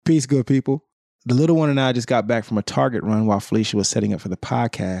Peace, good people. The little one and I just got back from a Target run while Felicia was setting up for the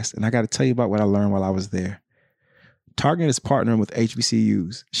podcast, and I got to tell you about what I learned while I was there. Target is partnering with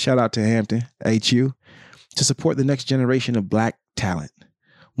HBCUs, shout out to Hampton, HU, to support the next generation of Black talent.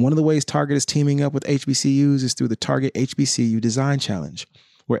 One of the ways Target is teaming up with HBCUs is through the Target HBCU Design Challenge,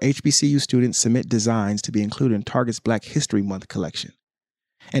 where HBCU students submit designs to be included in Target's Black History Month collection.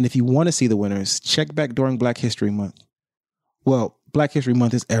 And if you want to see the winners, check back during Black History Month. Well, Black History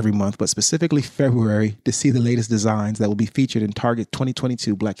Month is every month, but specifically February to see the latest designs that will be featured in Target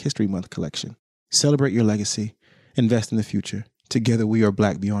 2022 Black History Month collection. Celebrate your legacy. Invest in the future. Together we are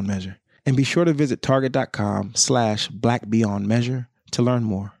Black Beyond Measure. And be sure to visit target.com/blackbeyondmeasure to learn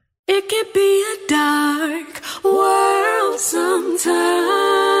more. It can be a dark world sometimes.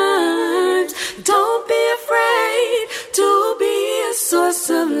 Don't be afraid to be a source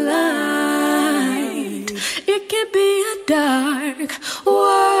of light. It can be a dark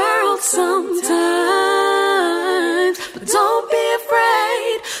world sometimes, but don't be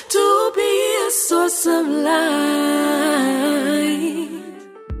afraid to be a source of light.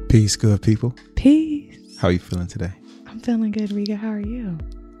 Peace, good people. Peace. How are you feeling today? I'm feeling good, Riga. How are you?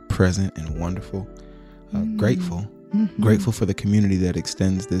 Present and wonderful. Grateful. Mm-hmm. Grateful for the community that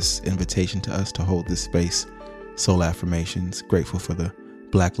extends this invitation to us to hold this space. Soul Affirmations. Grateful for the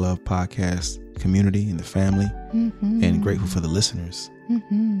Black Love Podcast community and the family. Mm-hmm. And grateful for the listeners.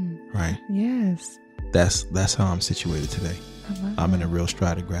 Mm-hmm. Right? Yes. That's how I'm situated today. I'm in a real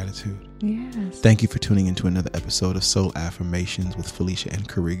stride of gratitude. Yes. Thank you for tuning into another episode of Soul Affirmations with Felicia and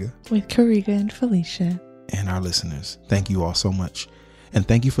Kariga. With Kariga and Felicia. And our listeners. Thank you all so much. And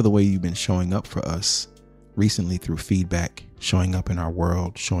thank you for the way you've been showing up for us recently through feedback, showing up in our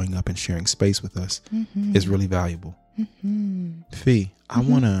world, showing up and sharing space with us is really valuable. Mm-hmm. Fee, I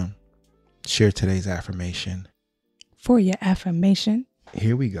want to share today's affirmation. For your affirmation.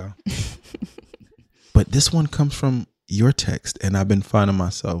 Here we go. But this one comes from your text, and I've been finding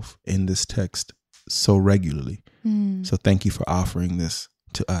myself in this text so regularly. So thank you for offering this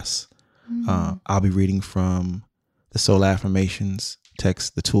to us. I'll be reading from the Soul Affirmations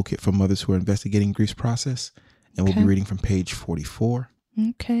text, the toolkit for mothers who are investigating grief's process, and we'll be reading from page 44.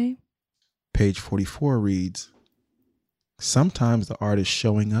 Okay. Page 44 reads, sometimes the art is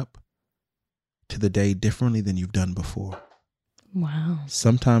showing up to the day differently than you've done before. Wow.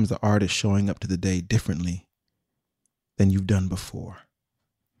 Sometimes the art is showing up to the day differently than you've done before.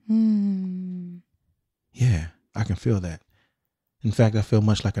 Yeah, I can feel that. In fact, I feel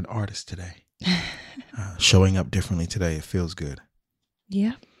much like an artist today. Showing up differently today. It feels good.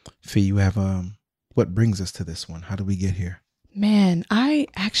 Yeah. Fee, you have what brings us to this one? How did we get here? Man, I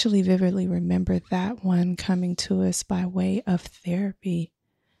actually vividly remember that one coming to us by way of therapy.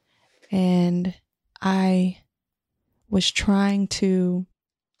 And I was trying to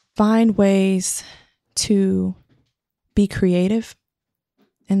find ways to be creative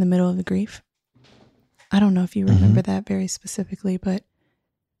in the middle of the grief. I don't know if you remember that very specifically, but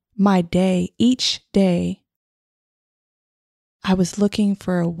my day, each day, I was looking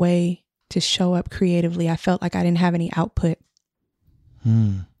for a way to show up creatively. I felt like I didn't have any output.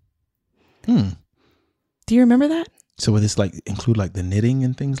 Do you remember that? So would this include the knitting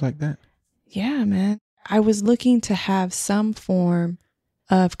and things like that? Yeah, man. I was looking to have some form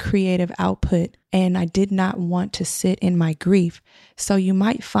of creative output, and I did not want to sit in my grief. So you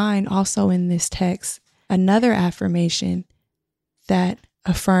might find also in this text another affirmation that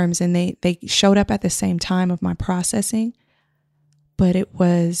affirms, and they showed up at the same time of my processing, but it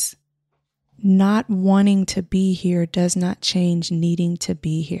was not wanting to be here does not change needing to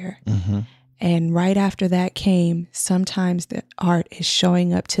be here. And right after that came, sometimes the art is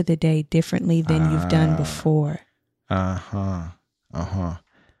showing up to the day differently than you've done before.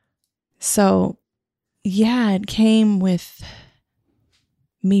 So yeah, it came with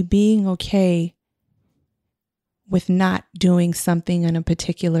me being okay with not doing something on a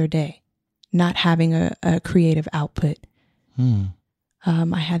particular day, not having a creative output.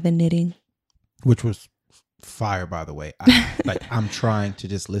 I had the knitting. Which was fire, by the way. I'm trying to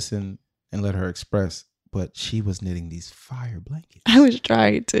just listen and let her express, but she was knitting these fire blankets. I was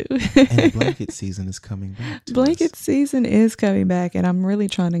trying to. And blanket season is coming back. Blanket season is coming back, and I'm really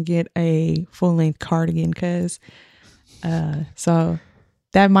trying to get a full-length cardigan because so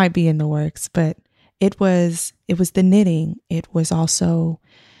that might be in the works, but it was the knitting. It was also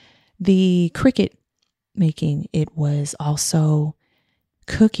the Cricut making. It was also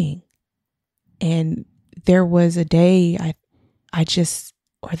cooking. And there was a day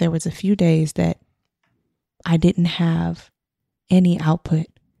there was a few days that I didn't have any output.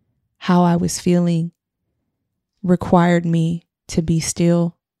 How I was feeling required me to be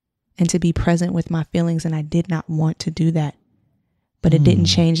still and to be present with my feelings. And I did not want to do that, but it didn't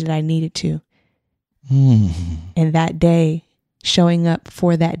change that I needed to. And that day, showing up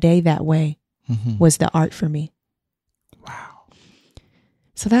for that day that way was the art for me. Wow.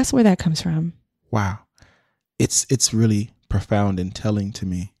 So that's where that comes from. Wow. It's really profound and telling to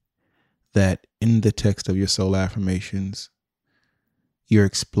me that in the text of your soul affirmations, you're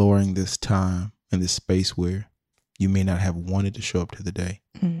exploring this time and this space where you may not have wanted to show up to the day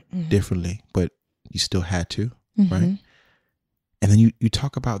differently, but you still had to, right? And then you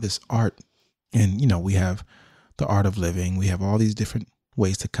talk about this art, and, you know, we have the art of living. We have all these different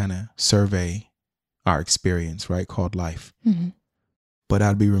ways to kind of survey our experience, right? Called life. But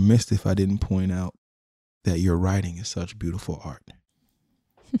I'd be remiss if I didn't point out that your writing is such beautiful art.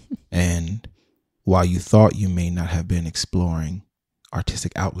 And while you thought you may not have been exploring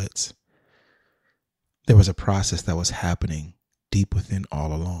artistic outlets, there was a process that was happening deep within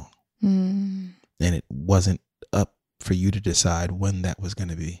all along. And it wasn't up for you to decide when that was going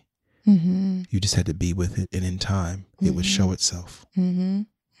to be. You just had to be with it, and in time it would show itself. So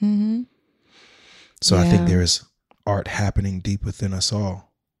I think there is art happening deep within us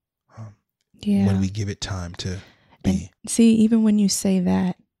all when we give it time to be. And see, even when you say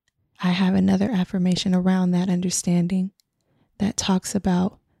that, I have another affirmation around that understanding that talks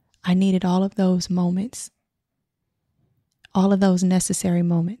about I needed all of those moments, all of those necessary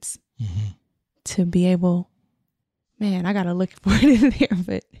moments to be able, man, I got to look for it in there,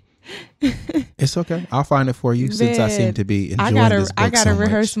 but it's okay. I'll find it for you, since I seem to be enjoying this book I gotta so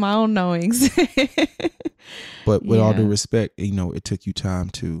rehearse much. my own knowings. But with all due respect, you know, it took you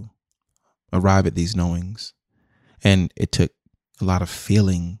time to arrive at these knowings, and it took a lot of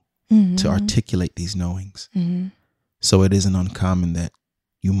feeling to articulate these knowings. So it isn't uncommon that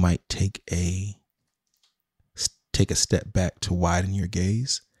you might take a step back to widen your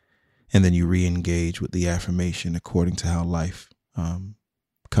gaze, and then you re-engage with the affirmation according to how life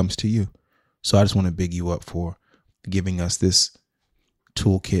comes to you. So I just want to big you up for giving us this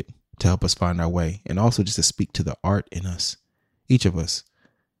toolkit to help us find our way, and also just to speak to the art in us, each of us.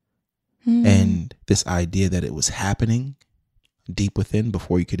 And this idea that it was happening deep within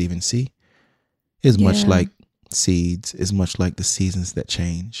before you could even see is much like seeds, is much like the seasons that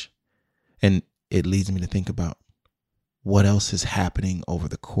change. And it leads me to think about what else is happening over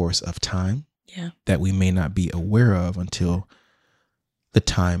the course of time that we may not be aware of until the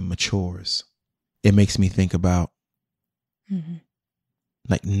time matures. It makes me think about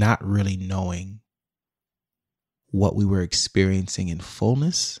like not really knowing what we were experiencing in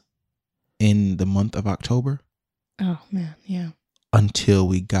fullness in the month of October. Oh man, yeah. Until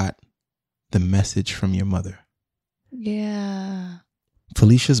we got the message from your mother. Yeah.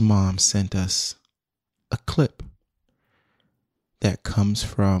 Felicia's mom sent us a clip that comes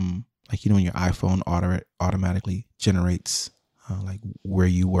from, like, you know, when your iPhone automatically generates like where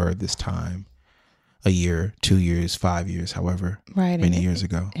you were this time, a year, 2 years, 5 years, however many years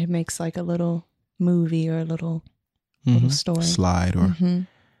ago. It makes like a little movie or a little story. Slide or...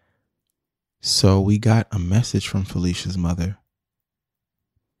 So we got a message from Felicia's mother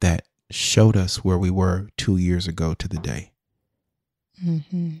that showed us where we were 2 years ago to the day.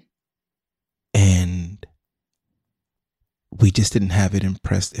 And we just didn't have it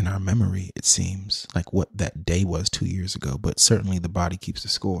impressed in our memory, it seems, like what that day was 2 years ago. But certainly the body keeps the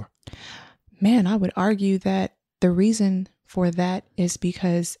score. Man, I would argue that the reason for that is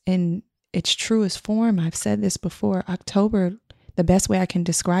because in its truest form, I've said this before, October, the best way I can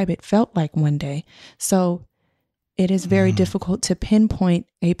describe it, felt like one day. So it is very difficult to pinpoint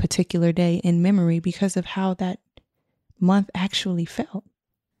a particular day in memory because of how that month actually felt.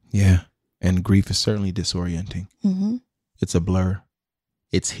 Yeah. And grief is certainly disorienting. It's a blur.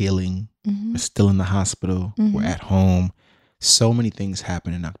 It's healing. We're still in the hospital. We're at home. So many things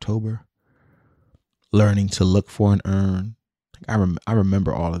happen in October. Learning to look for and earn. I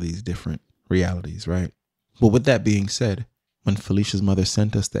remember all of these different realities, right? But with that being said, when Felicia's mother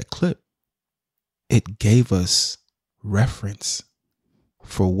sent us that clip, it gave us reference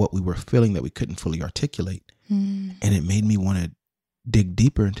for what we were feeling that we couldn't fully articulate. And it made me want to dig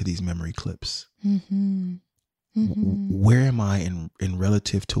deeper into these memory clips. Where am I in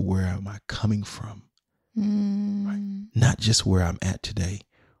relative to where am I coming from? Right? Not just where I'm at today.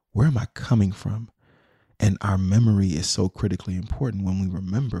 Where am I coming from? And our memory is so critically important. When we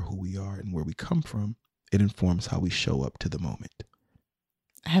remember who we are and where we come from, it informs how we show up to the moment.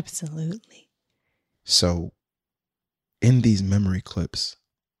 Absolutely. So in these memory clips,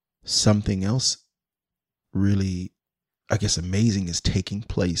 something else really, I guess, amazing is taking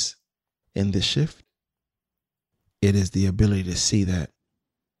place in this shift. It is the ability to see that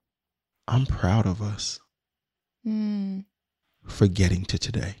I'm proud of us for getting to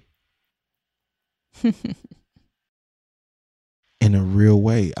today. In a real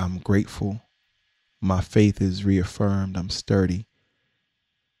way, I'm grateful. My faith is reaffirmed. I'm sturdy.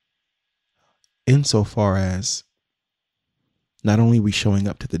 Insofar as not only are we showing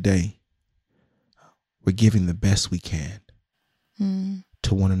up to the day, we're giving the best we can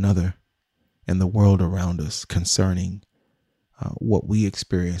to one another and the world around us concerning what we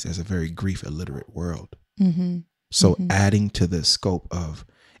experience as a very grief illiterate world. So adding to the scope of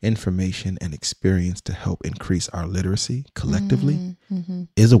information and experience to help increase our literacy collectively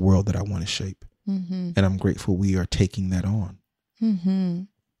is a world that I want to shape. And I'm grateful we are taking that on.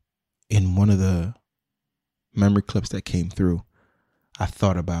 In one of the memory clips that came through, I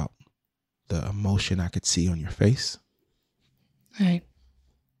thought about the emotion I could see on your face. Right.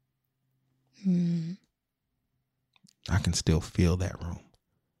 I can still feel that room.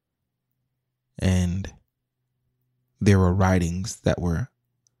 And there were writings that were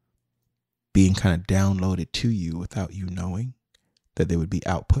being kind of downloaded to you without you knowing that they would be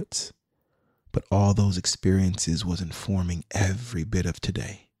outputs. But all those experiences was informing every bit of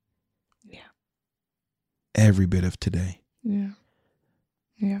today. Yeah. Every bit of today. Yeah.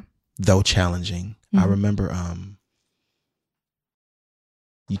 Yeah. Though challenging. I remember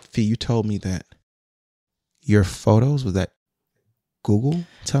you told me that your photos, was that Google?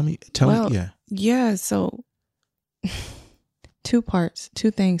 Tell me. Yeah. Yeah. So 2 parts,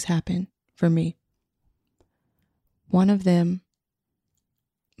 2 things happen for me. One of them,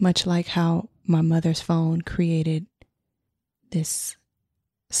 much like how my mother's phone created this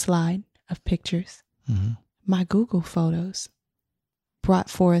slide of pictures, my Google photos brought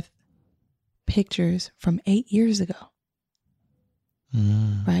forth pictures from 8 years ago.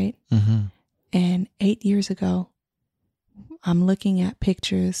 Right? And 8 years ago, I'm looking at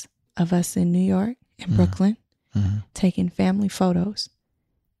pictures of us in New York and Brooklyn, taking family photos,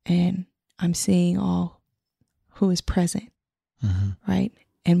 and I'm seeing all who is present, right?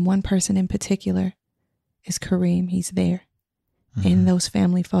 And one person in particular is Kareem. He's there in those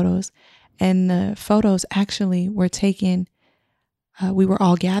family photos. And the photos actually were taken, we were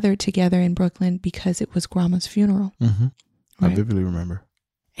all gathered together in Brooklyn because it was Grandma's funeral. I Right? vividly remember.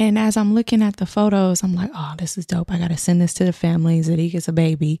 And as I'm looking at the photos, I'm like, oh, this is dope. I got to send this to the family. Zadig is a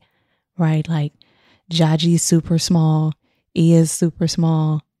baby, right? Like Jaji's super small. Ia's super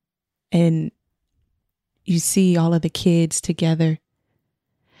small. And you see all of the kids together.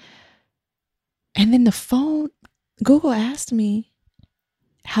 And then the phone, Google asked me,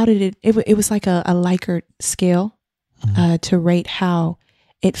 how did it was like a Likert scale to rate how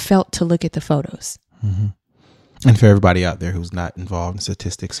it felt to look at the photos. And for everybody out there who's not involved in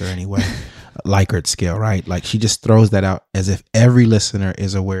statistics or any way, Likert scale, right? Like she just throws that out as if every listener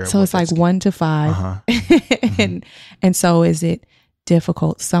is aware of So it's like 1 to 5. And so is it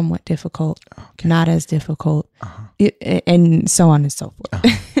difficult, somewhat difficult, not as difficult, and so on and so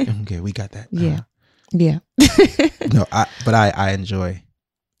forth. Okay, we got that. Yeah. No, I enjoy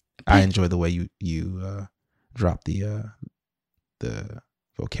the way you drop the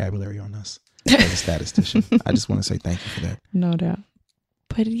vocabulary on us as a statistician. I just want to say thank you for that. No doubt.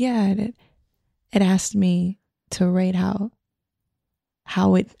 But yeah, it asked me to rate how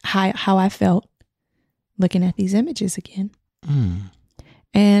I felt looking at these images again.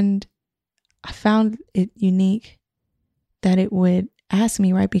 And I found it unique that it would ask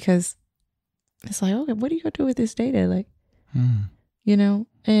me, right? Because it's like, okay, what are you gonna do with this data? Like, you know,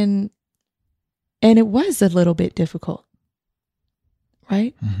 and it was a little bit difficult,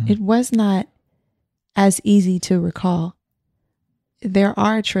 right? It was not as easy to recall. There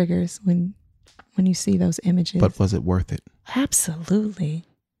are triggers when you see those images. But was it worth it? Absolutely.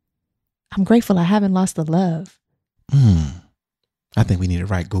 I'm grateful I haven't lost the love. I think we need to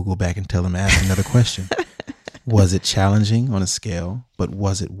write Google back and tell them to ask another question. Was it challenging on a scale, but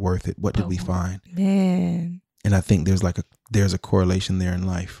was it worth it? What did we find? Man. And I think there's a correlation there in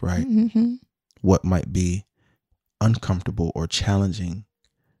life, right? What might be uncomfortable or challenging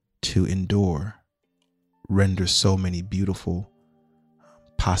to endure renders so many beautiful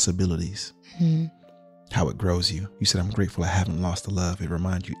possibilities. How it grows you. You said, I'm grateful I haven't lost the love. It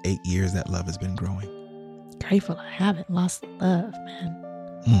reminds you 8 years that love has been growing. Grateful I haven't lost the love,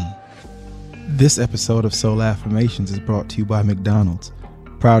 man. This episode of Soul Affirmations is brought to you by McDonald's,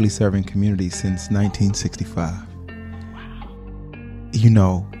 proudly serving communities since 1965. Wow. You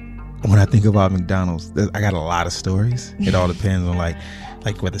know, when I think about McDonald's, I got a lot of stories. It all depends on like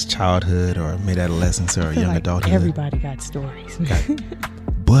whether it's childhood or mid-adolescence or young adulthood. Everybody got stories.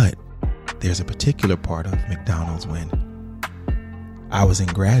 But there's a particular part of McDonald's when I was in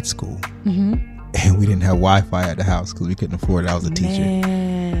grad school and we didn't have Wi-Fi at the house because we couldn't afford it. I was a teacher.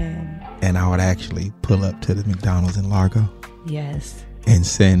 Man. And I would actually pull up to the McDonald's in Largo Yes. and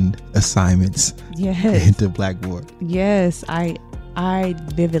send assignments Yes. into Blackboard. Yes. I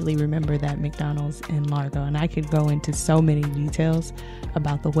vividly remember that McDonald's in Largo, and I could go into so many details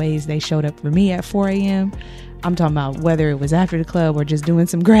about the ways they showed up for me at 4 a.m. I'm talking about whether it was after the club or just doing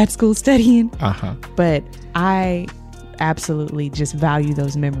some grad school studying. But I absolutely just value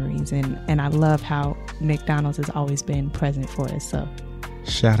those memories, and I love how McDonald's has always been present for us. So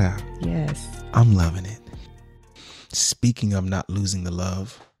shout out. yes. I'm loving it. Speaking of not losing the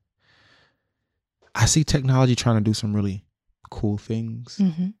love, I see technology trying to do some really cool things.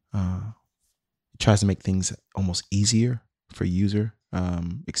 It tries to make things almost easier for user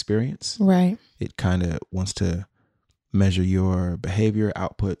experience. Right. It kind of wants to measure your behavior,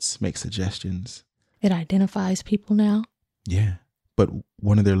 outputs, make suggestions. It identifies people now. Yeah. But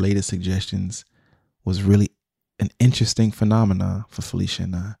one of their latest suggestions was really an interesting phenomenon for Felicia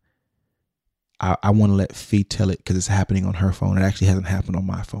and I want to let Fee tell it because it's happening on her phone. It actually hasn't happened on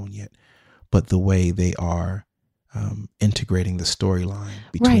my phone yet. But the way they are integrating the storyline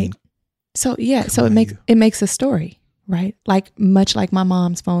between. Right. So yeah, so it makes a story, right? Like much like my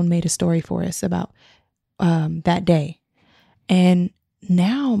mom's phone made a story for us about that day. And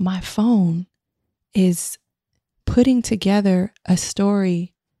now my phone is putting together a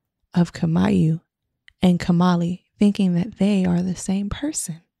story of Kamayu and Kamali, thinking that they are the same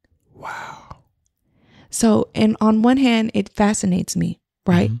person. Wow. So, and on one hand, it fascinates me,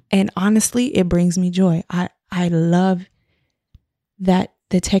 right? And honestly, it brings me joy. I love that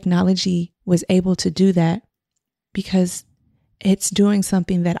the technology was able to do that because it's doing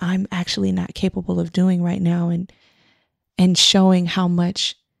something that I'm actually not capable of doing right now, and showing how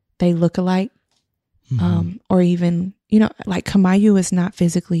much they look alike. Or even, like Kamayu is not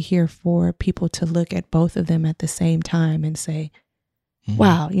physically here for people to look at both of them at the same time and say,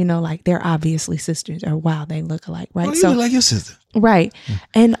 wow, like they're obviously sisters, or wow, they look alike, right? Oh, you look like your sister. Right.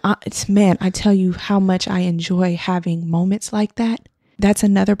 And I tell you how much I enjoy having moments like that. That's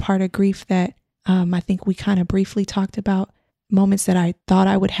another part of grief that I think we kind of briefly talked about, moments that I thought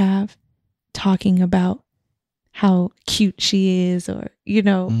I would have, talking about how cute she is, or,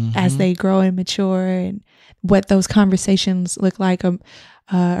 as they grow and mature, and what those conversations look like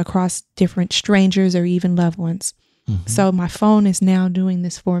across different strangers or even loved ones. So my phone is now doing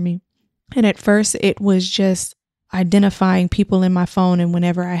this for me. And at first it was just identifying people in my phone. And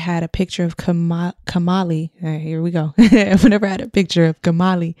whenever I had a picture of Kamali, here we go. Whenever I had a picture of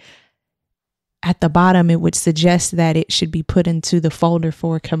Kamali, at the bottom, it would suggest that it should be put into the folder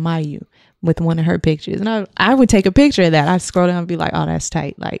for Kamayu with one of her pictures. And I would take a picture of that. I'd scroll down and be like, oh, that's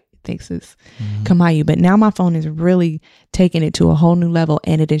tight. Like, it thinks it's Kamayu. But now my phone is really taking it to a whole new level.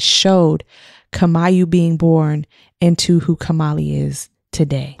 And it has showed Kamayu being born into who Kamali is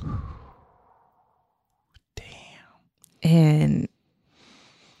today. Damn. And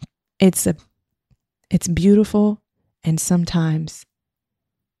it's beautiful, and sometimes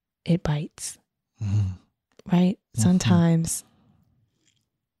it bites. Right? Sometimes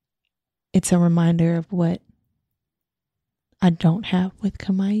it's a reminder of what I don't have with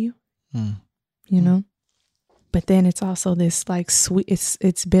Kamayu. But then it's also this like sweet,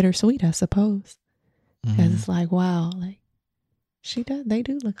 it's bittersweet, I suppose. Because it's like, wow, like they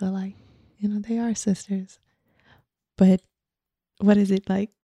do look alike. They are sisters. But what is it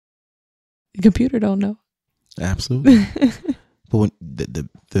like? The computer don't know. Absolutely. But when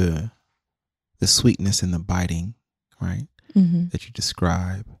the sweetness and the biting, right, that you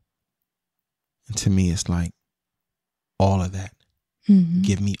describe, and to me, it's like all of that.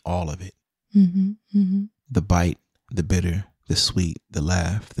 Give me all of it. The bite, the bitter, the sweet, the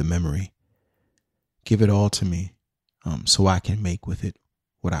laugh, the memory. Give it all to me, so I can make with it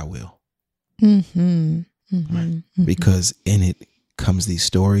what I will. Right? Because in it comes these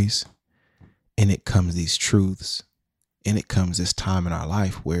stories, in it comes these truths, in it comes this time in our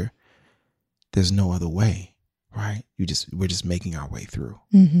life where there's no other way, right? We're just making our way through.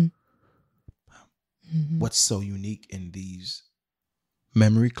 What's so unique in these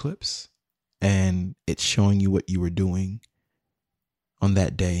memory clips, and it's showing you what you were doing on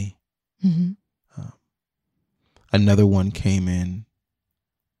that day. Another one came in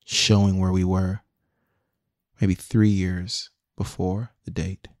showing where we were maybe 3 years before the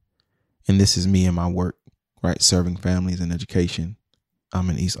date. And this is me and my work, right? Serving families in education. I'm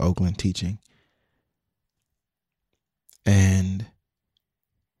in East Oakland teaching. And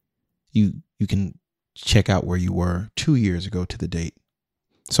you can check out where you were 2 years ago to the date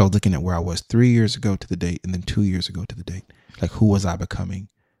So looking at where I was 3 years ago to the date and then 2 years ago to the date. Like, who was I becoming?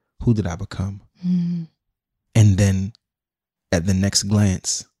 Who did I become? Mm. And then at the next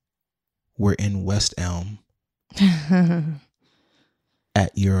glance, we're in West Elm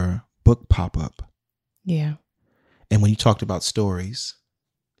at your book pop-up. Yeah. And when you talked about stories,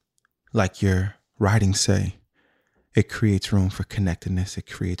 like your writings say, it creates room for connectedness. It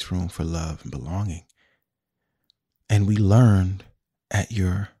creates room for love and belonging. And we learned at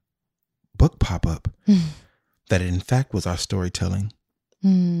your book pop-up that it in fact was our storytelling,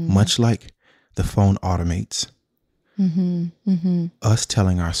 much like the phone automates. Us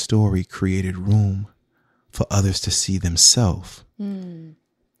telling our story created room for others to see themselves in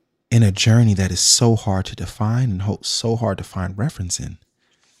a journey that is so hard to define and so hard to find reference in.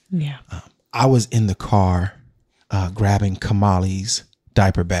 Yeah. I was in the car grabbing Kamali's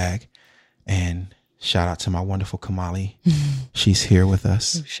diaper bag, and shout out to my wonderful Kamali. She's here with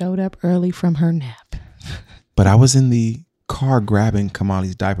us. Who showed up early from her nap. But I was in the car grabbing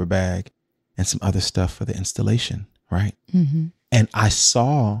Kamali's diaper bag and some other stuff for the installation, right? Mm-hmm. And I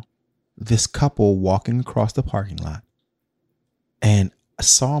saw this couple walking across the parking lot, and I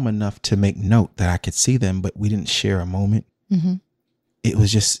saw them enough to make note that I could see them, but we didn't share a moment. Mm-hmm. It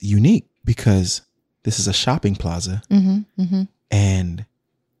was just unique because this is a shopping plaza, and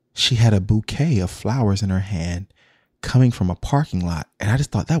she had a bouquet of flowers in her hand coming from a parking lot. And I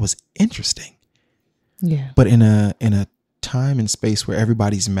just thought that was interesting. Yeah. But in a time and space where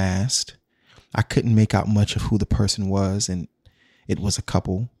everybody's masked, I couldn't make out much of who the person was, and it was a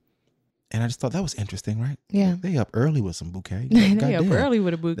couple. And I just thought that was interesting, right? Yeah. They up early with some bouquet. They Goddamn. up early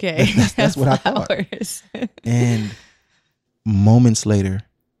with a bouquet. That's what I thought. Flowers. And moments later,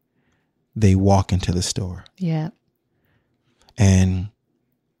 they walk into the store. Yeah. And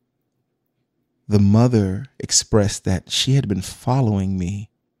the mother expressed that she had been following me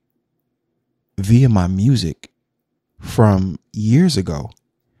via my music from years ago.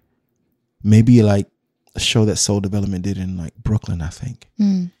 Maybe like a show that Soul Development did in like Brooklyn, I think.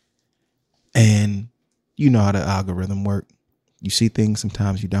 And you know how the algorithm work. You see things,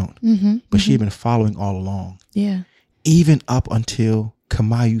 sometimes you don't. But she had been following all along. Yeah. Even up until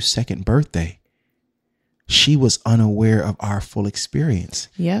Kamayu's second birthday, she was unaware of our full experience.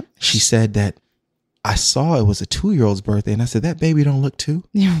 Yep. She said that I saw it was a 2-year-old's birthday, and I said, that baby don't look 2.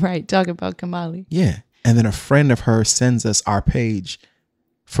 You're right. Talk about Kamali. Yeah. And then a friend of hers sends us our page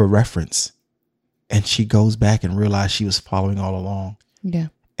for reference. And she goes back and realized she was following all along. Yeah.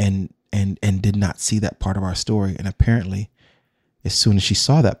 And did not see that part of our story. And apparently, as soon as she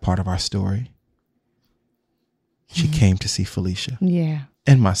saw that part of our story, she came to see Felicia. Yeah.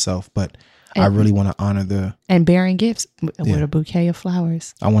 And myself. But I really want to honor and bearing gifts with a bouquet of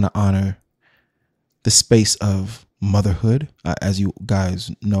flowers. I want to honor the space of motherhood. As you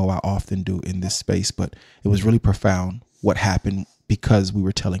guys know, I often do in this space, but it was really profound what happened because we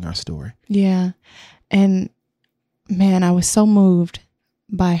were telling our story. Yeah. And man, I was so moved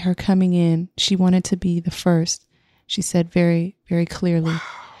by her coming in. She wanted to be the first. She said very, very clearly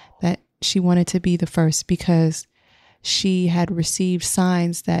that she wanted to be the first because she had received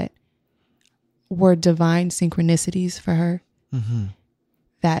signs that were divine synchronicities for her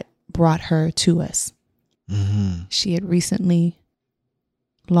that brought her to us. She had recently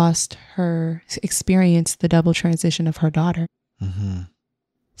experienced the double transition of her daughter,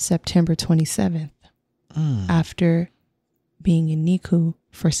 September 27th, after being in NICU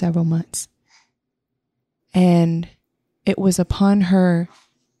for several months. And it was upon her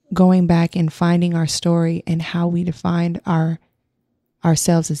going back and finding our story and how we defined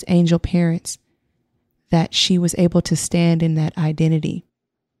ourselves as angel parents that she was able to stand in that identity.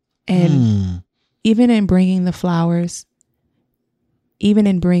 And even in bringing the flowers, even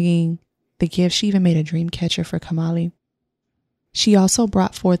in bringing the gifts, she even made a dream catcher for Kamali. She also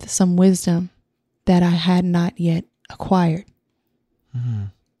brought forth some wisdom that I had not yet acquired.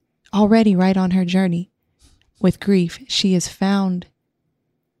 Already right on her journey with grief, she has found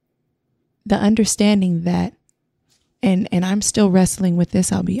the understanding that, and I'm still wrestling with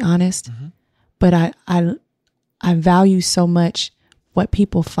this, I'll be honest, but I value so much what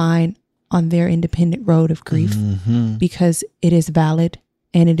people find on their independent road of grief because it is valid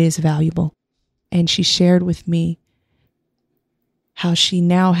and it is valuable. And she shared with me how she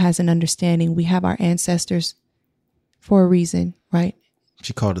now has an understanding. We have our ancestors for a reason, right?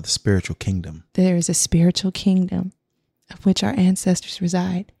 She called it the spiritual kingdom. There is a spiritual kingdom of which our ancestors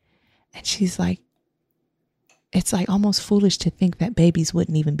reside. And she's like, it's like almost foolish to think that babies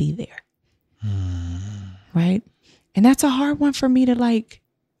wouldn't even be there. Right? And that's a hard one for me to like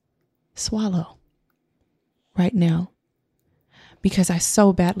swallow right now. because I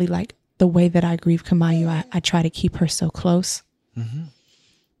so badly like the way that I grieve Kamayu. I try to keep her so close. Mm-hmm.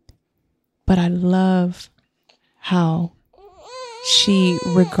 But I love how she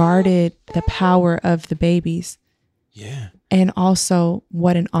regarded the power of the babies. Yeah. And also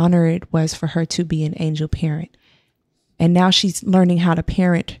what an honor it was for her to be an angel parent. And now she's learning how to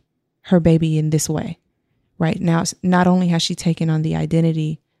parent her baby in this way. Right now, not only has she taken on the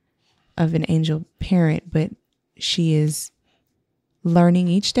identity of an angel parent, but she is learning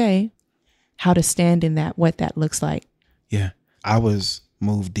each day how to stand in that, what that looks like. Yeah. I was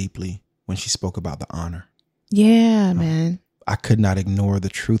moved deeply when she spoke about the honor. Yeah, man. I could not ignore the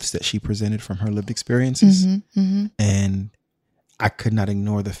truths that she presented from her lived experiences. Mm-hmm, mm-hmm. And I could not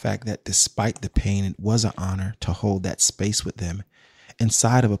ignore the fact that despite the pain, it was an honor to hold that space with them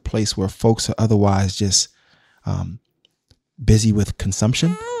inside of a place where folks are otherwise just busy with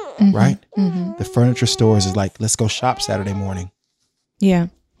consumption, Mm-hmm, right? Mm-hmm. The furniture stores is like, let's go shop Saturday morning. Yeah.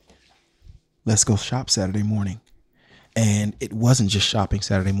 Let's go shop Saturday morning. And it wasn't just shopping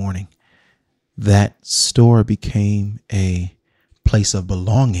Saturday morning. That store became a place of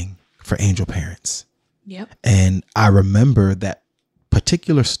belonging for angel parents. Yep. And I remember that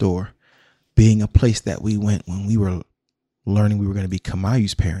particular store being a place that we went when we were learning we were going to be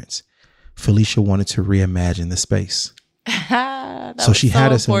Kamayu's parents. Felicia wanted to reimagine the space. So she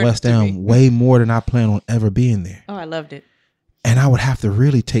had us in West Elm way more than I planned on ever being there. Oh, I loved it. And I would have to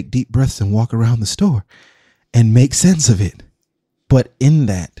really take deep breaths and walk around the store and make sense of it. But in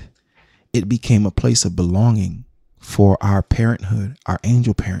that, it became a place of belonging for our parenthood, our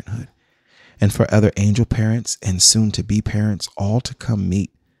angel parenthood, and for other angel parents and soon to be parents, all to come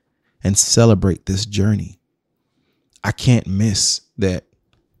meet and celebrate this journey. I can't miss that.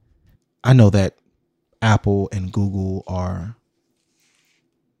 I know that Apple and Google are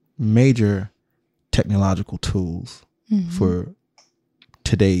major technological tools for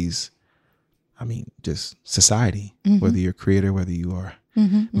today's, just society, whether you're a creator, whether you are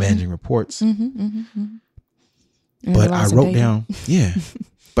managing reports. But I wrote down,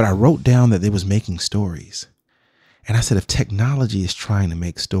 but I wrote down that it was making stories. And I said, if technology is trying to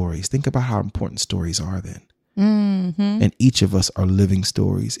make stories, think about how important stories are then. And each of us are living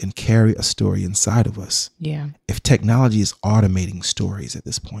stories and carry a story inside of us. Yeah. If technology is automating stories at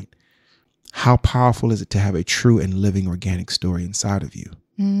this point, how powerful is it to have a true and living organic story inside of you?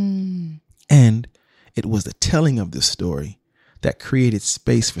 And it was the telling of this story that created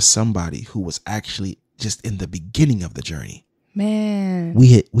space for somebody who was actually just in the beginning of the journey. Man.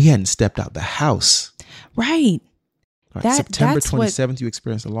 We hadn't stepped out the house. Right. September 27th, you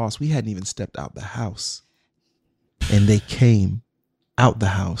experienced a loss. We hadn't even stepped out the house. And they came out the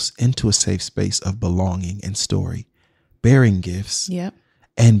house into a safe space of belonging and story, bearing gifts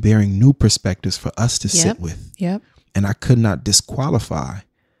and bearing new perspectives for us to sit with. Yep. And I could not disqualify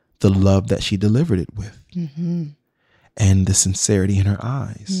the love that she delivered it with and the sincerity in her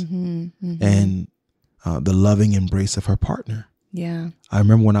eyes and the loving embrace of her partner. Yeah. I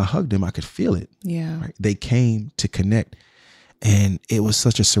remember when I hugged him, I could feel it. Yeah. Right? They came to connect. And it was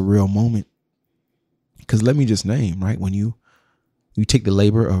such a surreal moment. Because let me just name, right? When you take the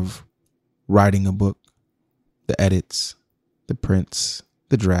labor of writing a book, the edits, the prints,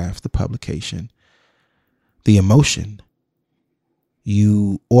 the drafts, the publication, the emotion,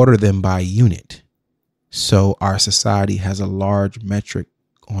 you order them by unit. So our society has a large metric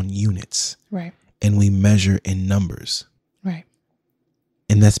on units. Right. And we measure in numbers. Right.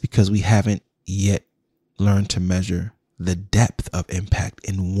 And that's because we haven't yet learned to measure the depth of impact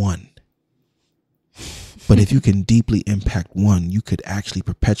in one. But if you can deeply impact one, you could actually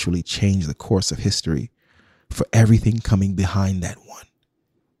perpetually change the course of history for everything coming behind that one.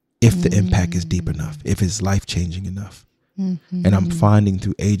 If the impact is deep enough, if it's life-changing enough. And I'm finding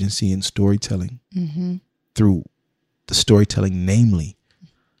through agency and storytelling, through the storytelling, namely,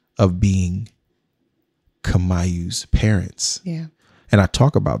 of being Kamayu's parents. Yeah. And I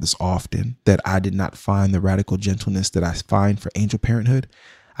talk about this often, that I did not find the radical gentleness that I find for angel parenthood.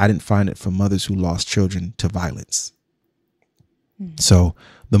 I didn't find it for mothers who lost children to violence. So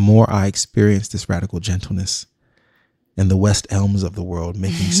the more I experience this radical gentleness in the West Elms of the world,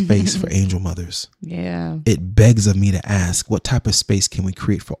 making space for angel mothers, it begs of me to ask, what type of space can we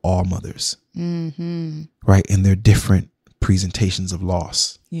create for all mothers? Right? And their different presentations of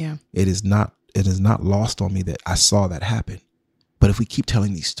loss. Yeah. It is not lost on me that I saw that happen. But if we keep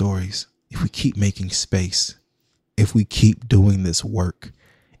telling these stories, if we keep making space, if we keep doing this work,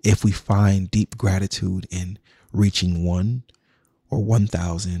 if we find deep gratitude in reaching 1 or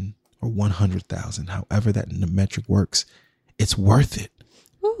 1,000 or 100,000, however that metric works, it's worth it.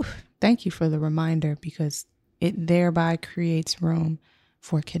 Ooh, thank you for the reminder, because it thereby creates room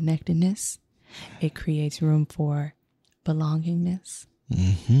for connectedness. It creates room for belongingness.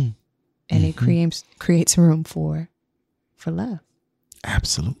 Mm-hmm. And it creates room for love.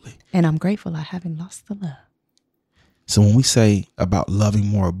 Absolutely. And I'm grateful I haven't lost the love. So when we say about loving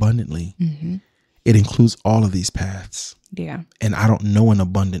more abundantly, it includes all of these paths. Yeah. And I don't know an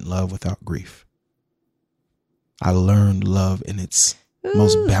abundant love without grief. I learned love in its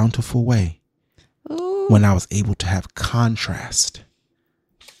most bountiful way when I was able to have contrast.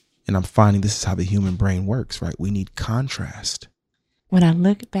 And I'm finding this is how the human brain works, right? We need contrast. When I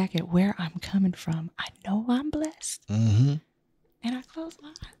look back at where I'm coming from, I know I'm blessed. Mm-hmm. And I close my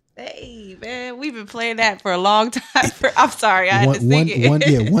eyes. Hey, man, we've been playing that for a long time. I'm sorry, I had to sing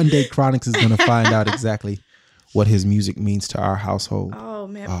it. One day Chronix is going to find out exactly what his music means to our household. Oh,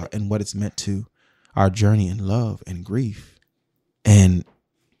 man. And what it's meant to our journey in love and grief. And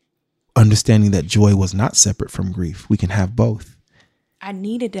understanding that joy was not separate from grief. We can have both. I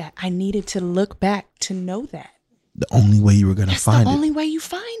needed that. I needed to look back to know that. The only way you were going to find it. The only way you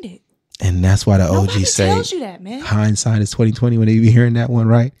find it. And that's why the OG say, tells you that, man. Hindsight is 20/20 when they be hearing that one,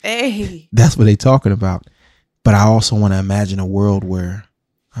 right? Hey. That's what they talking about. But I also want to imagine a world where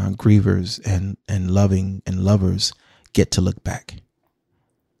grievers and loving and lovers get to look back.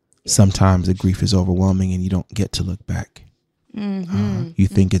 Yeah. Sometimes the grief is overwhelming and you don't get to look back. You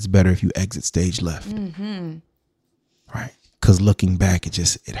think it's better if you exit stage left. Right? Because looking back,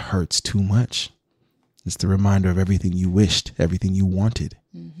 it hurts too much. It's the reminder of everything you wished, everything you wanted.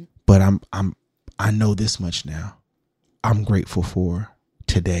 But I know this much now. I'm grateful for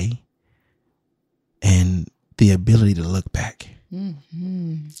today and the ability to look back,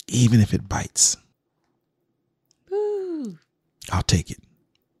 even if it bites. Ooh. I'll take it.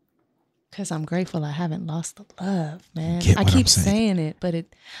 Because I'm grateful I haven't lost the love, man. Get what I keep I'm saying it, but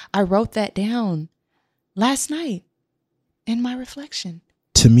I wrote that down last night in my reflection.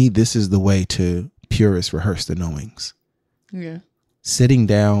 To me, this is the way to purists rehearse the knowings. Yeah. Sitting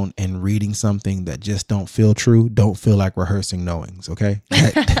down and reading something that just don't feel true, don't feel like rehearsing knowings, okay?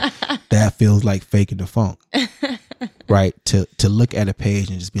 That feels like faking the funk, right? To look at a page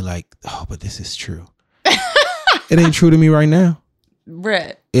and just be like, oh, but this is true. It ain't true to me right now.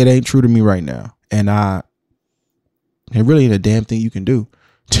 Brett. It ain't true to me right now. And it really ain't a damn thing you can do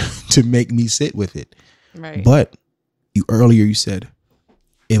to make me sit with it. Right. But earlier you said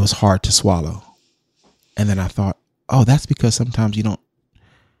it was hard to swallow. And then I thought, oh, that's because sometimes you don't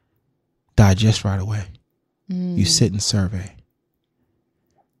digest right away. You sit and survey.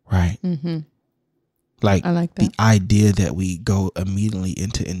 Right? Like, I like that. The idea that we go immediately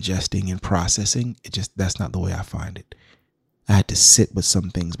into ingesting and processing, that's not the way I find it. I had to sit with some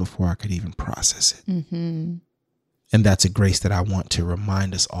things before I could even process it. And that's a grace that I want to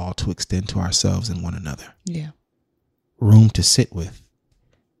remind us all to extend to ourselves and one another. Yeah. Room to sit with,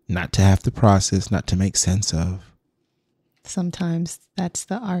 not to have to process, not to make sense of. Sometimes that's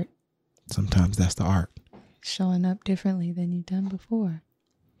the art. Sometimes that's the art. Showing up differently than you've done before.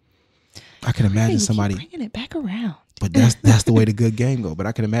 I can imagine somebody bringing it back around. But that's the way the good game go. But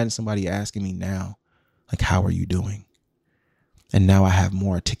I can imagine somebody asking me now, like, how are you doing? And now I have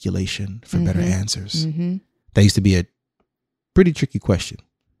more articulation for better answers. That used to be a pretty tricky question,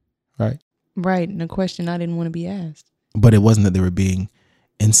 right? Right, and a question I didn't want to be asked. But it wasn't that they were being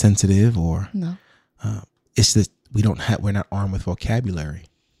insensitive or no. It's that we're not armed with vocabulary,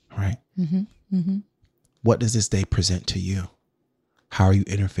 right? What does this day present to you? How are you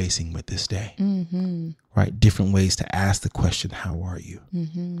interfacing with this day? Right? Different ways to ask the question, how are you?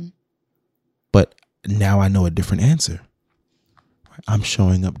 But now I know a different answer. I'm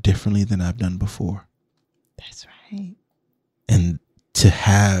showing up differently than I've done before. That's right. And to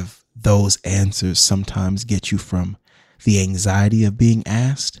have those answers sometimes get you from the anxiety of being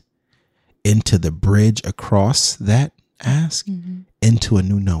asked into the bridge across that ask into a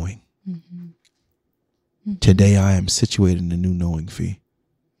new knowing. Today I am situated in a new knowing, Fee.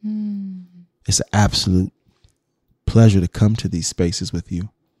 It's an absolute pleasure to come to these spaces with you,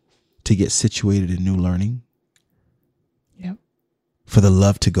 to get situated in new learning. Yep. For the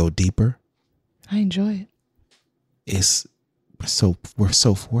love to go deeper. I enjoy it. We're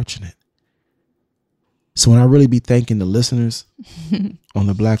so fortunate. So when I really be thanking the listeners on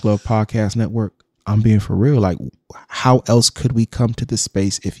the Black Love Podcast Network, I'm being for real. Like, how else could we come to this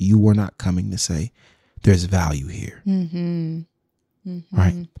space if you were not coming to say there's value here?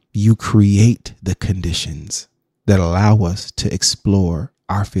 Right? You create the conditions that allow us to explore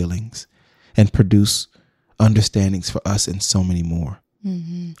our feelings and produce understandings for us and so many more.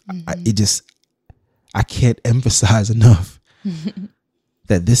 I can't emphasize enough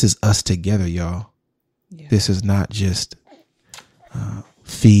that this is us together, y'all. Yeah. This is not just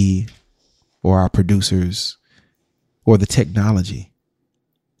Fee or our producers or the technology.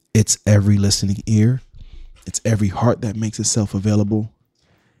 It's every listening ear. It's every heart that makes itself available.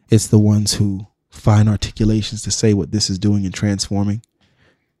 It's the ones who find articulations to say what this is doing and transforming.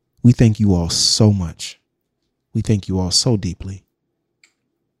 We thank you all so much. We thank you all so deeply.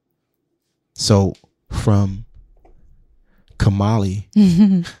 So from Kamali,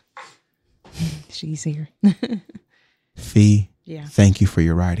 she's here. Fee, Yeah. thank you for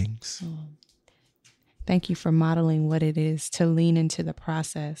your writings. Thank you for modeling what it is to lean into the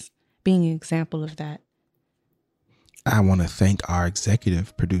process, being an example of that. I want to thank our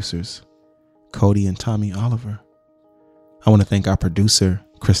executive producers, Cody and Tommy Oliver. I want to thank our producer,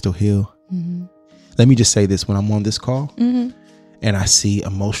 Crystal Hill. Mm-hmm. Let me just say this. When I'm on this call Mm-hmm. and I see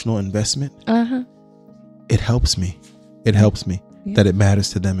emotional investment, Uh-huh. it helps me. It helps me that it matters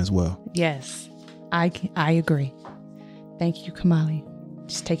to them as well. Yes, I agree. Thank you, Kamali.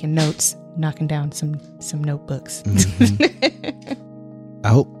 Just taking notes, knocking down some notebooks. I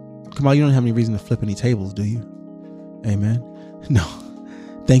hope, Kamal, you don't have any reason to flip any tables, do you? Amen. No.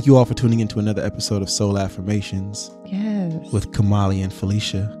 Thank you all for tuning into another episode of Soul Affirmations. Yes. With Kamali and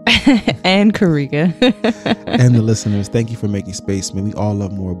Felicia. And Karika. And the listeners, thank you for making space. May we all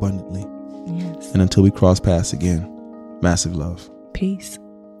love more abundantly. Yes. And until we cross paths again, massive love. Peace.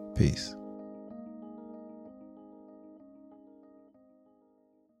 Peace.